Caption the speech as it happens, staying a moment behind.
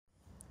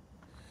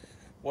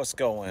What's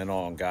going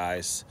on,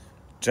 guys?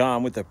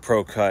 John with the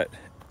Pro Cut,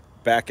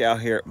 back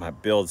out here at my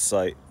build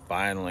site.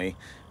 Finally,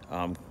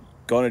 I'm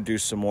going to do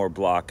some more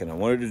blocking. I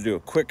wanted to do a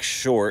quick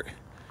short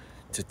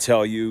to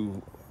tell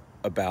you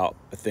about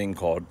a thing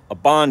called a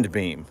bond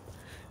beam.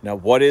 Now,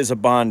 what is a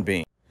bond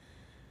beam?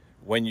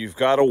 When you've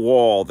got a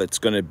wall that's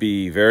going to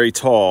be very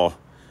tall,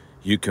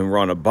 you can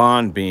run a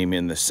bond beam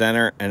in the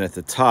center and at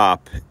the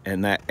top,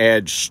 and that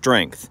adds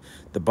strength.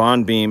 The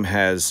bond beam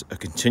has a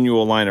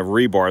continual line of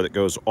rebar that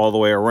goes all the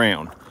way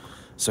around.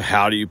 So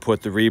how do you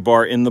put the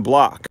rebar in the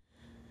block?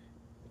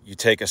 You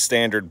take a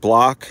standard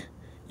block,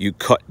 you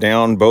cut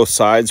down both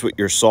sides with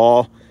your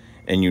saw,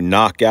 and you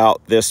knock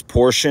out this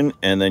portion,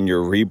 and then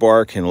your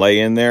rebar can lay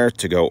in there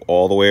to go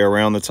all the way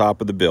around the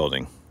top of the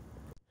building.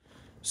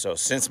 So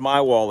since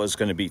my wall is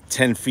going to be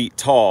 10 feet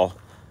tall,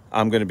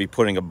 I'm going to be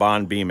putting a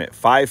bond beam at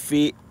 5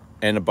 feet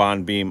and a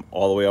bond beam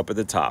all the way up at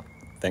the top.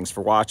 Thanks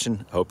for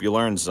watching. Hope you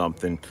learned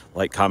something.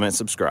 Like, comment,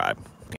 subscribe.